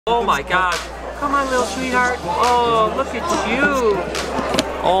Oh my gosh. Come on, little sweetheart. Oh, look at you.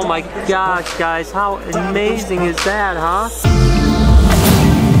 Oh my gosh, guys. How amazing is that, huh?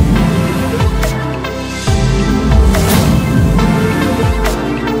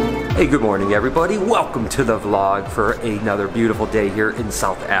 Hey, good morning everybody. Welcome to the vlog for another beautiful day here in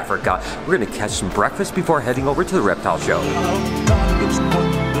South Africa. We're gonna catch some breakfast before heading over to the reptile show.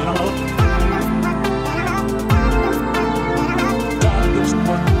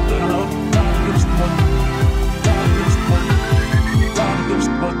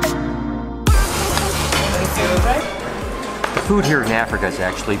 Food here in Africa is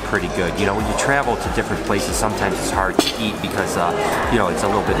actually pretty good. You know, when you travel to different places, sometimes it's hard to eat because, you know, it's a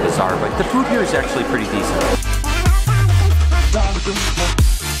little bit bizarre, but the food here is actually pretty decent.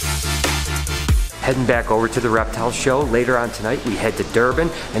 Heading back over to the reptile show. Later on tonight, we head to Durbin,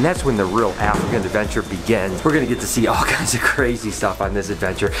 and that's when the real African adventure begins. We're gonna get to see all kinds of crazy stuff on this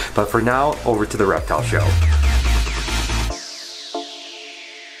adventure, but for now, over to the reptile show.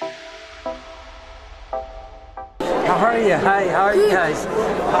 How are you? Hi, how are you guys?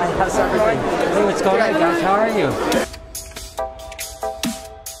 Hi, how's everything? Hey, what's going on, guys? How are you?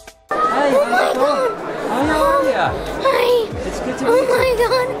 Hi, how's it going? How are you? Hi. It's good to meet you. Oh my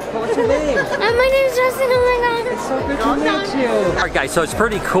god. What's your name? My name is Justin. Oh my god. It's so good to meet you. Alright guys, so it's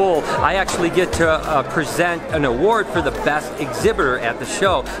pretty cool. I actually get to present an award for the best exhibitor at the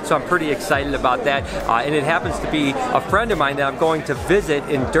show. So I'm pretty excited about that. And it happens to be a friend of mine that I'm going to visit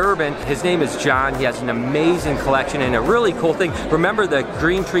in Durbin. His name is John. He has an amazing collection and a really cool thing. Remember the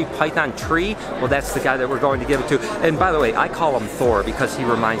green tree python tree? Well, that's the guy that we're going to give it to. And by the way, I call him Thor because he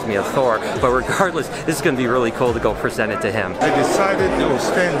reminds me of Thor. But regardless, this is going to be really cool to go present it to him. I decided to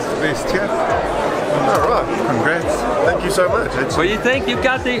stand best here. All right, congrats. Thank you so much. What do you think? You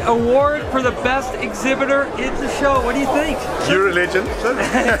got the award for the best exhibitor in the show. What do you think? You're a legend.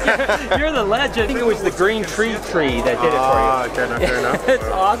 You're the legend. I think it was the green tree that did it for you. Okay, no, fair enough. It's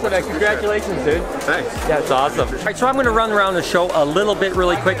awesome. Congratulations, dude. Thanks. Yeah, it's awesome. All right, so I'm going to run around the show a little bit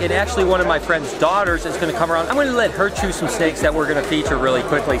really quick, and actually one of my friend's daughters is going to come around. I'm going to let her choose some snakes that we're going to feature really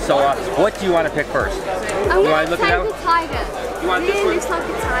quickly. So what do you want to pick first? I'm going to take the tiger. You want this one? Looks like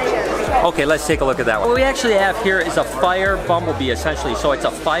a tiger. Okay, let's take a look at that one. What we actually have here is a fire bumblebee, essentially. So it's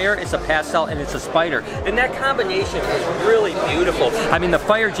a fire, it's a pastel, and it's a spider. And that combination is really beautiful. I mean, the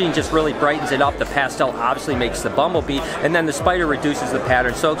fire gene just really brightens it up. The pastel obviously makes the bumblebee, and then the spider reduces the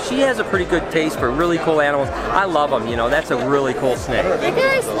pattern. So she has a pretty good taste for really cool animals. I love them, you know, that's a really cool snake. Look at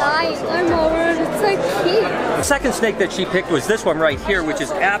this light. I'm over it. It's so cute. The second snake that she picked was this one right here, which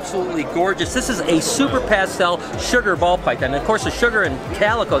is absolutely gorgeous. This is a super pastel sugar ball python. And of course, the sugar and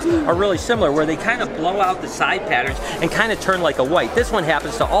calicos are really similar, where they kind of blow out the side patterns and kind of turn like a white. This one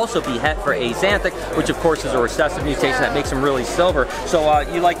happens to also be het for axanthic, which of course is a recessive mutation that makes them really silver. So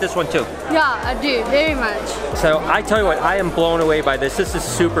you like this one too? Yeah, I do, very much. So I tell you what, I am blown away by this. This is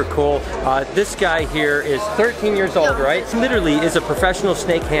super cool. This guy here is 13 years old, right? He literally is a professional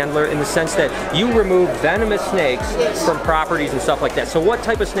snake handler in the sense that you remove venomous snakes from properties and stuff like that. So what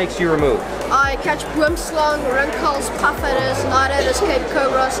type of snakes do you remove? I catch boomslang, rinkels, puffaders, night-adders, Cape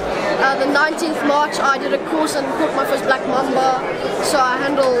Cobras. The 19th March I did a course and caught my first black mamba, so I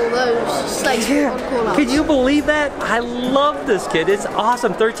handle those snakes on call-outs. Could you believe that? I love this kid. It's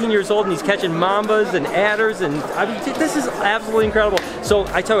awesome. 13 years old and he's catching mambas and adders, and I mean, this is absolutely incredible. So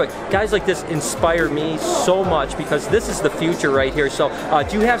I tell you what, guys like this inspire me so much because this is the future right here. So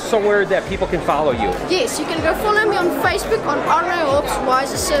do you have somewhere that people can follow you? Yes, you can go follow me on Facebook on Arrow Hawks,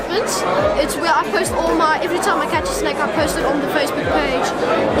 Wiser Serpents. It's where I post all every time I catch a snake I post it on the Facebook page.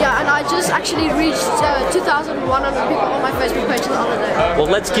 Yeah, and I just actually reached 2,100 people on my Facebook page the other day. Well,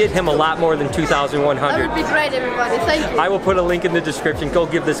 let's get him a lot more than 2,100. That would be great, everybody. Thank you. I will put a link in the description. Go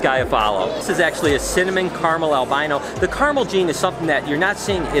give this guy a follow. This is actually a cinnamon caramel albino. The caramel gene is something that you're not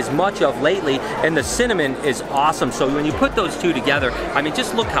seeing as much of lately, and the cinnamon is awesome. So when you put those two together, I mean,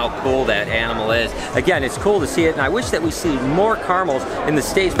 just look how cool that animal is. Again, it's cool to see it, and I wish that we see more caramels in the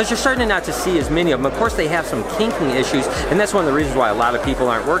States, because you're starting not to see as many of them. Of course, they have some kinking issues, and that's one of the reasons why a lot of people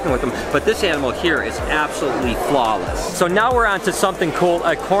aren't working with them, but this animal here is absolutely flawless. So now we're on to something cool,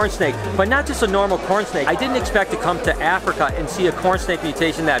 a corn snake, but not just a normal corn snake. I didn't expect to come to Africa and see a corn snake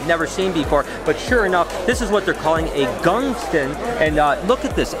mutation that I've never seen before, but sure enough, this is what they're calling a gunston, and look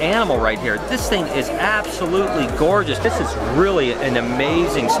at this animal right here. This thing is absolutely gorgeous. This is really an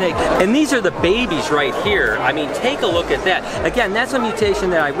amazing snake, and these are the babies right here. I mean, take a look at that. Again, that's a mutation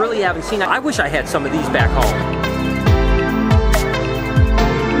that I really haven't seen. I wish I had some of these back home.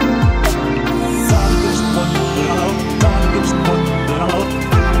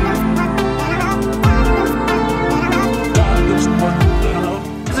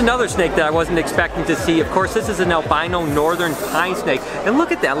 another snake that I wasn't expecting to see. Of course, this is an albino northern pine snake. And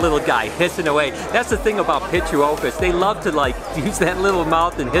look at that little guy hissing away. That's the thing about Pituophis. They love to like use that little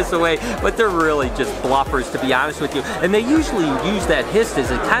mouth and hiss away, but they're really just bluffers, to be honest with you. And they usually use that hiss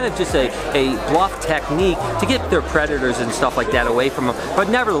as a kind of just a bluff technique to get their predators and stuff like that away from them. But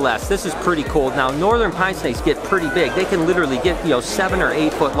nevertheless, this is pretty cool. Now, northern pine snakes get pretty big. They can literally get, you know, 7 or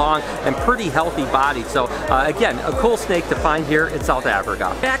 8 foot long and pretty healthy bodied. So again, a cool snake to find here in South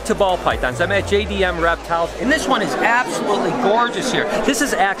Africa. Back to ball pythons. I'm at JDM Reptiles, and this one is absolutely gorgeous here. This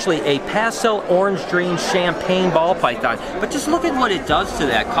is actually a pastel orange dream champagne ball python, but just look at what it does to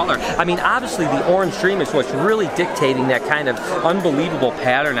that color. I mean, obviously the orange dream is what's really dictating that kind of unbelievable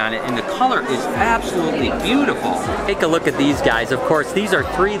pattern on it, and the color is absolutely beautiful. Take a look at these guys. Of course, these are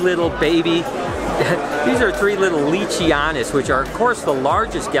 3 little baby these are 3 little Leachianus, which are of course the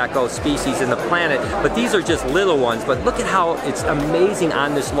largest gecko species in the planet, but these are just little ones. But look at how it's amazing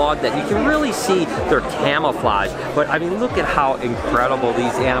on this log that you can really see their camouflage. But I mean, look at how incredible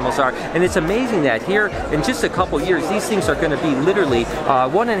these animals are. And it's amazing that here in just a couple years, these things are going to be literally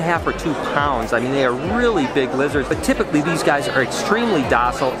 1.5 or 2 pounds. I mean, they are really big lizards, but typically these guys are extremely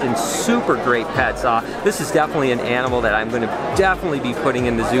docile and super great pets. This is definitely an animal that I'm going to definitely be putting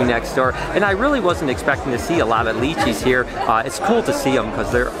in the zoo next door. And I really wasn't expecting to see a lot of leechies here. It's cool to see them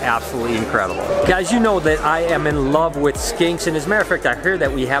because they're absolutely incredible. Guys, you know that I am in love with skinks, and as a matter of fact, I hear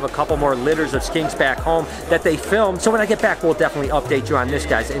that we have a couple more litters of skinks back home that they filmed. So when I get back, we'll definitely update you on this,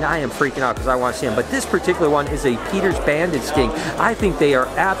 guys, and I am freaking out because I want to see them. But this particular one is a Peter's banded skink. I think they are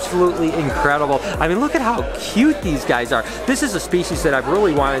absolutely incredible. I mean, look at how cute these guys are. This is a species that I've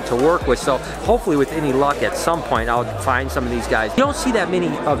really wanted to work with, so hopefully with any luck at some point I'll find some of these guys. You don't see that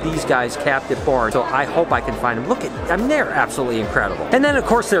many of these guys captive born, so I hope I can find them. Look at, I mean, they're absolutely incredible. And then of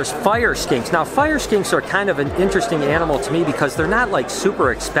course there's fire skinks. Now fire skinks are kind of an interesting animal to me because they're not like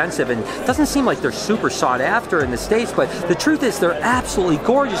super expensive and it doesn't seem like they're super sought after in the States, but the truth is they're absolutely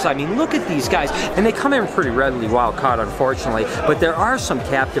gorgeous. I mean, look at these guys, and they come in pretty readily wild caught, unfortunately, but there are some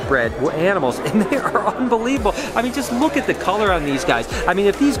captive bred animals and they are unbelievable. I mean, just look at the color on these guys. I mean,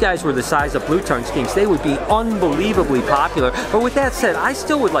 if these guys were the size of blue-tongued skinks, they would be unbelievably popular. But with that said, I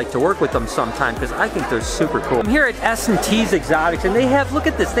still would like to work with them sometime because I think they're super cool. I'm here at S&T's Exotics, and they have, look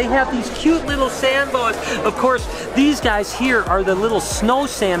at this, they have these cute little sand boas. Of course, these guys here are the little snow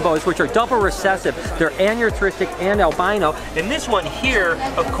sand boas, which are double recessive. They're anearthristic and albino. And this one here,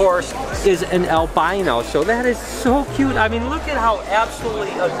 of course, is an albino. So that is so cute. I mean, look at how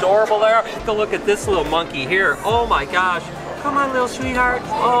absolutely adorable they are. Go look at this little monkey here. Oh my gosh. Come on, little sweetheart.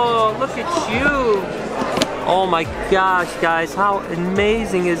 Oh, look at you. Oh my gosh, guys, how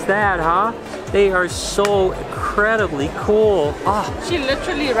amazing is that, huh? They are so incredibly cool. Oh. She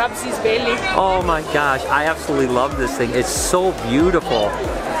literally rubs his belly. Oh my gosh, I absolutely love this thing. It's so beautiful.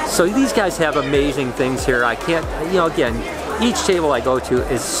 So these guys have amazing things here. I can't, you know, again, each table I go to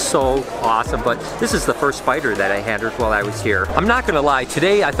is so awesome, but this is the first spider that I handled while I was here. I'm not gonna lie,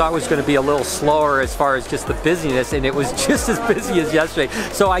 today I thought it was gonna be a little slower as far as just the busyness, and it was just as busy as yesterday.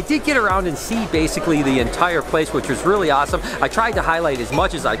 So I did get around and see basically the entire place, which was really awesome. I tried to highlight as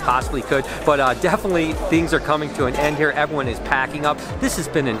much as I possibly could, but definitely things are coming to an end here. Everyone is packing up. This has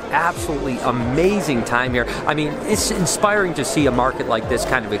been an absolutely amazing time here. I mean, it's inspiring to see a market like this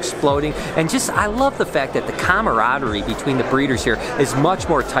kind of exploding, and just, I love the fact that the camaraderie between the breeders here is much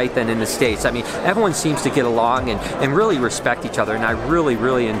more tight than in the States. I mean, everyone seems to get along and really respect each other, and I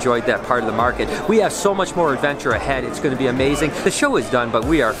really enjoyed that part of the market. We have so much more adventure ahead. It's going to be amazing. The show is done, but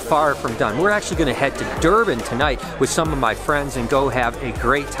we are far from done. We're actually going to head to Durbin tonight with some of my friends and go have a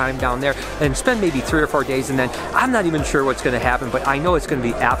great time down there and spend maybe 3 or 4 days, and then I'm not even sure what's going to happen, but I know it's going to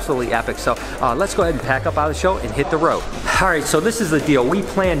be absolutely epic. So let's go ahead and pack up out of the show and hit the road. All right, so this is the deal. We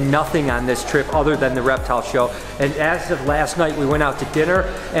planned nothing on this trip other than the reptile show, and as of last night we went out to dinner,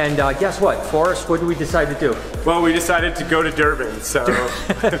 and guess what, Forrest, what did we decide to do? Well, we decided to go to Durbin, so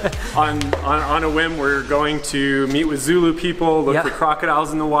on a whim we're going to meet with Zulu people, look for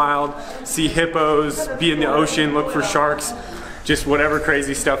crocodiles in the wild, see hippos, be in the ocean, look for sharks. Just whatever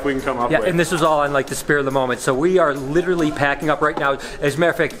crazy stuff we can come up with. And this was all on like the spur of the moment. So we are literally packing up right now. As a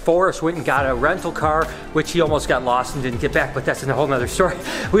matter of fact, Forrest went and got a rental car, which he almost got lost and didn't get back, but that's a whole nother story.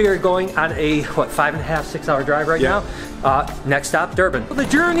 We are going on a, what, 5.5, 6 hour drive right now? Next stop, Durbin. Well, the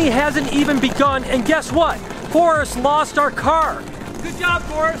journey hasn't even begun, and guess what? Forrest lost our car. Good job,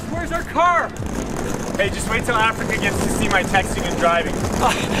 Forrest. Where's our car? Hey, just wait till Africa gets to see my texting and driving.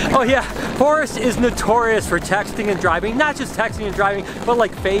 Oh yeah, Forrest is notorious for texting and driving. Not just texting and driving, but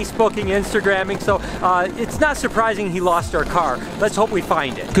like Facebooking, Instagramming. So it's not surprising he lost our car. Let's hope we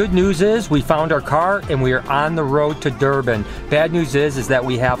find it. Good news is we found our car and we are on the road to Durbin. Bad news is that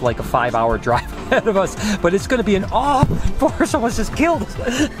we have like a 5-hour drive ahead of us, but it's gonna be an, oh, Forrest almost just killed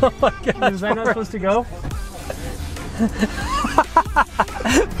us. Oh my gosh, Was I not supposed to go?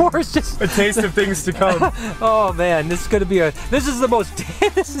 Forrest just a taste of things to come. Oh man, this is gonna be this is the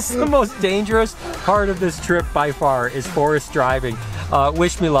most dangerous part of this trip by far is Forrest driving.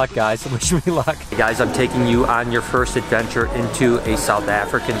 Wish me luck, guys. Wish me luck. Hey guys, I'm taking you on your first adventure into a South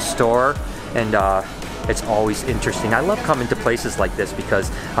African store, and it's always interesting. I love coming to places like this because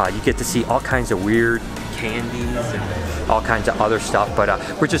you get to see all kinds of weird candies and all kinds of other stuff, but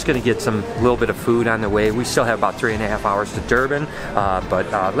we're just gonna get some little bit of food on the way. We still have about 3.5 hours to Durbin,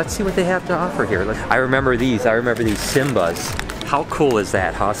 but let's see what they have to offer here. I remember these Simbas. How cool is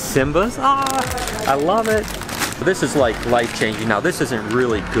that, huh? Simbas? Ah, I love it. This is like life-changing. Now this isn't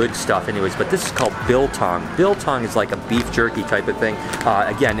really good stuff anyways, but this is called biltong. Biltong is like a beef jerky type of thing.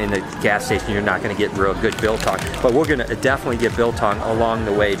 Again, in the gas station you're not gonna get real good biltong, but we're gonna definitely get biltong along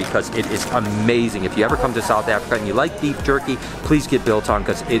the way because it is amazing. If you ever come to South Africa and you like beef jerky, please get biltong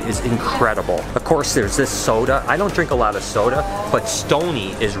because it is incredible. Of course, there's this soda. I don't drink a lot of soda, but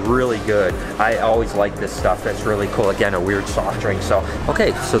Stony is really good. I always like this stuff. That's really cool. Again, a weird soft drink. So,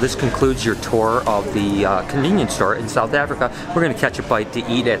 okay, so this concludes your tour of the convenience store in South Africa. We're gonna catch a bite to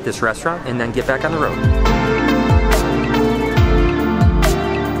eat at this restaurant and then get back on the road.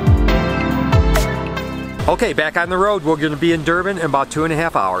 Okay, back on the road. We're gonna be in Durbin in about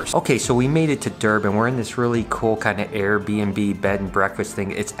 2.5 hours. Okay, so we made it to Durbin. We're in this really cool kind of Airbnb bed and breakfast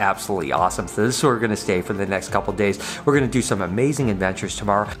thing. It's absolutely awesome. So this is where we're gonna stay for the next couple days. We're gonna do some amazing adventures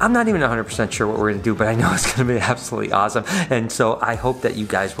tomorrow. I'm not even 100% sure what we're gonna do, but I know it's gonna be absolutely awesome. And so I hope that you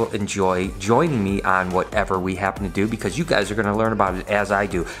guys will enjoy joining me on whatever we happen to do because you guys are gonna learn about it as I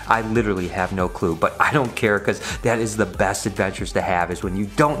do. I literally have no clue, but I don't care because that is the best adventures to have is when you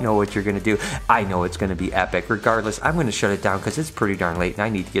don't know what you're gonna do. I know it's gonna be epic. Regardless, I'm going to shut it down because it's pretty darn late and I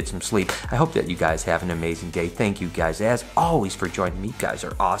need to get some sleep. I hope that you guys have an amazing day. Thank you guys as always for joining me. You guys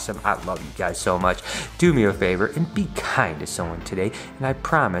are awesome. I love you guys so much. Do me a favor and be kind to someone today, and I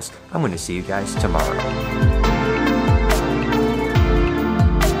promise I'm going to see you guys tomorrow.